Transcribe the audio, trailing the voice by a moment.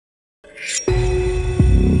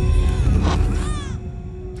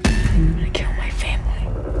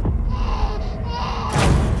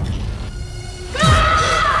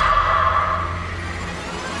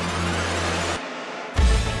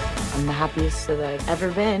happiest that I've ever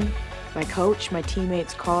been. My coach, my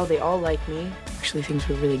teammates, Carl, they all like me. Actually, things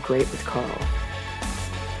were really great with Carl.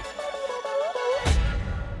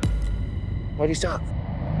 Why'd you stop?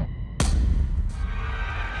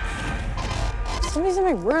 Somebody's in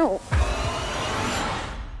my room.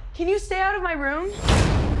 Can you stay out of my room?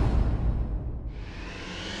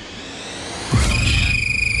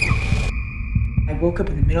 I woke up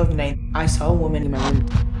in the middle of the night. I saw a woman in my room.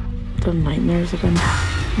 The nightmares that I'm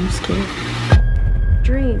having. I'm scared.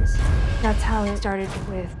 Dreams. That's how it started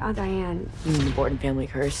with Aunt Diane. You mean the Borden family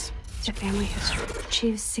curse? It's a family history.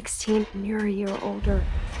 She was 16 and you're a year older.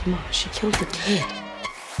 Mom, she killed her kid.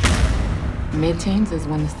 Mid-teens is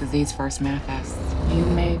when this disease first manifests. You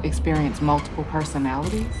may experience multiple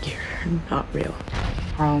personalities. You're not real.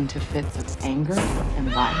 Prone to fits of anger and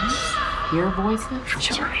violence. Hear voices. I'm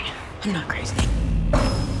sorry. I'm not crazy.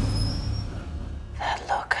 That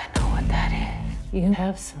look, I know what that is. You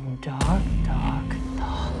have some dark, dark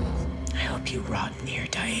thoughts. I hope you rot in here,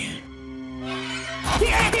 Diane. I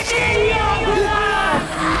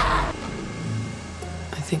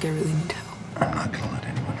think I really need help. I'm not gonna let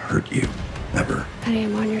anyone hurt you. Ever. I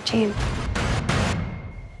am on your team.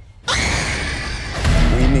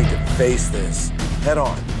 We need to face this head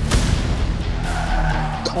on.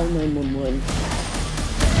 Call 911.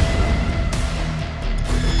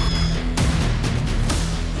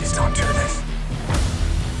 Please don't do this.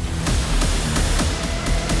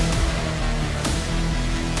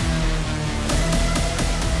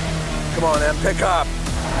 Come on, Em, pick up.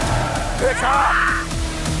 Pick up!